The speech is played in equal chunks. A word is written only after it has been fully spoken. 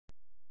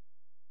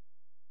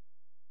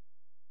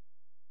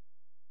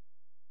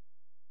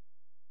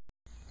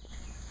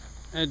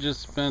I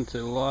just spent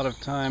a lot of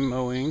time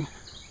mowing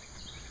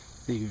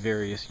the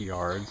various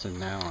yards, and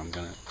now I'm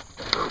gonna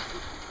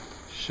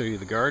show you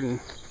the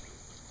garden.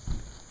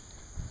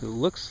 It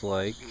looks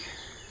like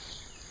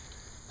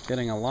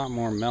getting a lot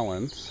more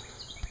melons.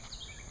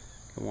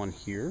 Got one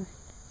here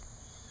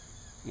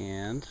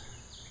and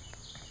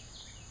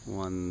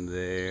one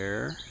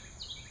there,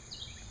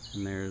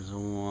 and there's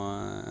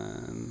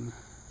one,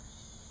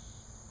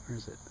 where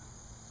is it?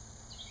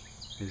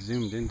 I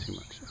zoomed in too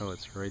much. Oh,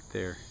 it's right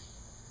there.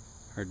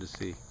 Hard to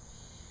see.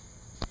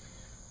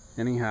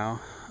 Anyhow,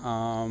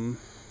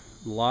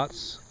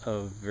 lots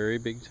of very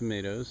big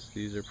tomatoes.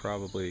 These are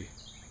probably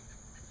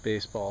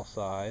baseball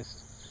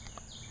sized.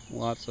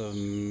 Lots of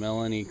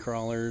melony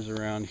crawlers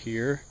around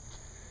here.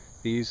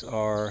 These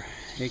are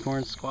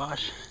acorn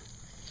squash,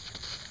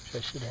 which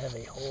I should have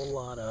a whole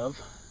lot of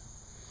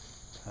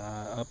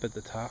up at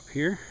the top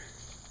here.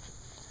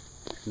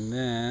 And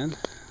then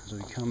as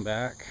we come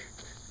back,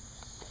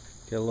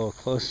 get a little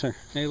closer.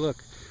 Hey, look,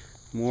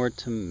 more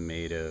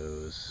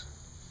tomatoes.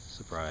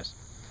 Surprise.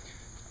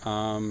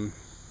 Help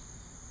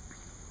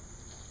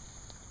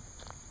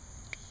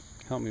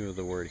me with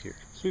the word here.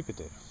 Sweet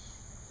potato.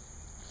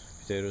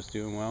 Potatoes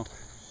doing well.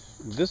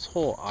 This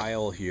whole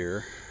aisle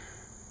here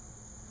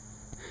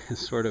is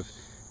sort of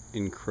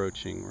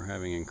encroaching. We're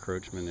having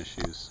encroachment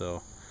issues, so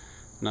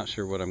I'm not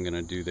sure what I'm going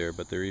to do there,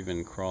 but they're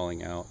even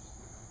crawling out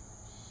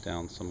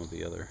down some of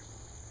the other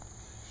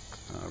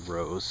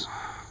rows.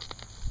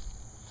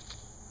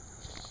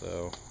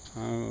 So I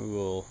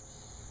will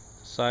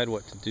decide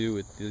what to do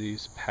with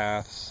these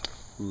paths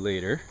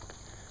later.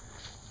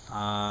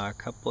 A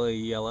couple of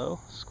yellow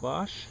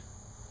squash,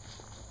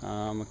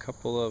 a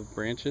couple of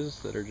branches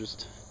that are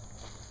just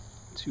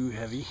too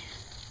heavy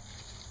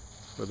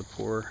for the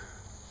poor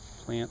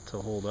plant to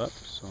hold up,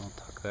 so I'll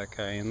tuck that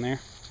guy in there.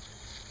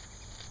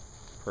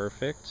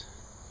 Perfect.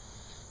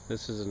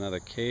 This is another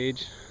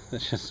cage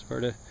that's just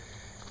sort of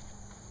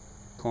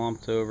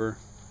clumped over.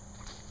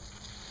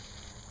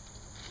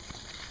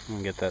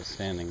 I'll get that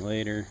standing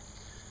later.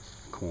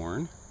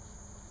 Corn.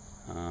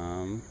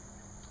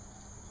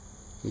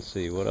 Let's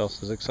see, what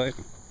else is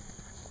exciting?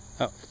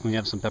 Oh, we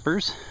have some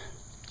peppers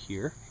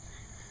here.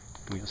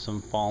 We have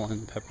some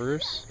fallen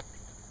peppers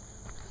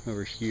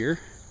over here.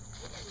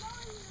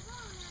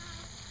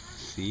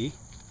 See?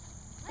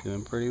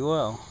 Doing pretty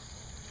well.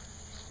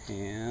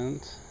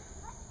 And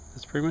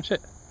that's pretty much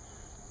it.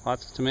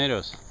 Lots of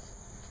tomatoes.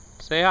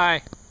 Say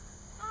hi.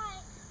 Hi.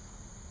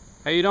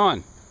 How you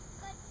doing?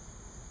 Good.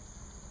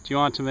 Do you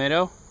want a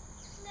tomato? No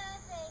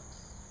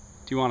thanks.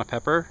 Do you want a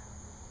pepper? No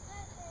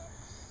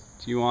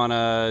thanks. Do you want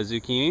a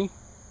zucchini? No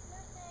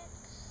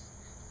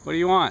thanks. What do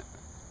you want?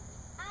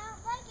 I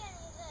don't like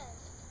any of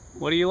this.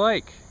 What do you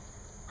like?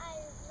 I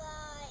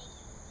like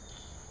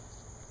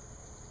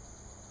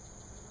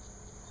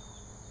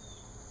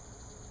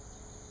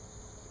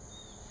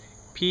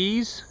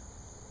Peas?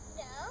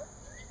 no.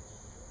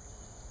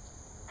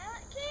 I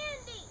want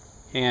candy.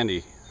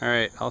 Candy.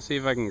 Alright, I'll see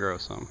if I can grow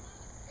some.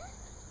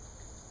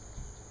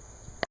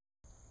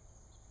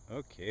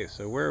 Okay,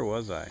 so where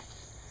was I?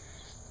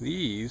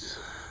 These,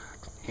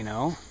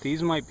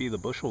 these might be the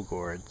bushel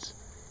gourds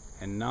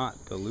and not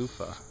the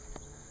loofah.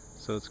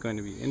 So it's going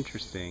to be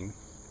interesting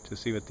to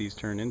see what these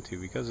turn into,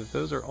 because if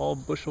those are all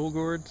bushel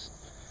gourds,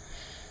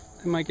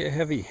 they might get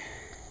heavy.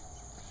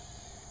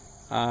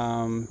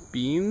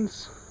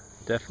 Beans,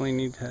 definitely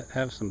need to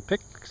have some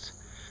picks.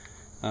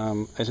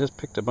 I just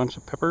picked a bunch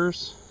of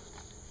peppers,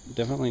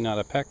 definitely not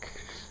a peck,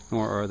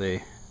 nor are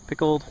they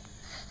pickled.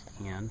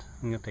 And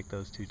I'm gonna pick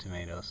those 2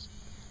 tomatoes.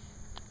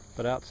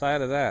 But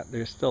outside of that,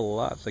 there's still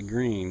lots of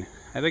green.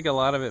 I think a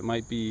lot of it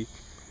might be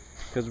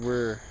because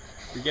we're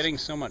getting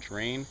so much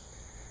rain.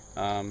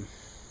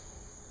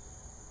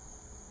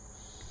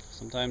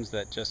 Sometimes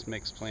that just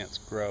makes plants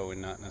grow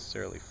and not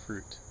necessarily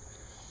fruit.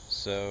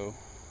 So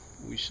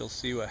we shall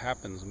see what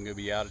happens. I'm gonna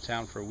be out of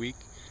town for a week,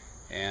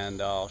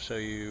 and I'll show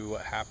you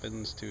what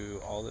happens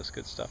to all this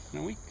good stuff in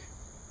a week.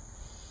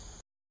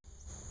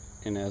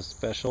 And as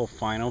special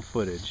final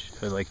footage,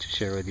 I'd like to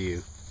share with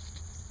you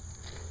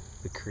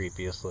the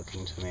creepiest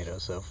looking tomato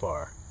so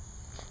far.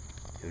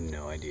 I have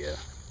no idea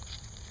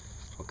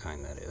what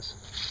kind that is,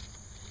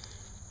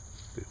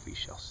 but we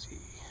shall see.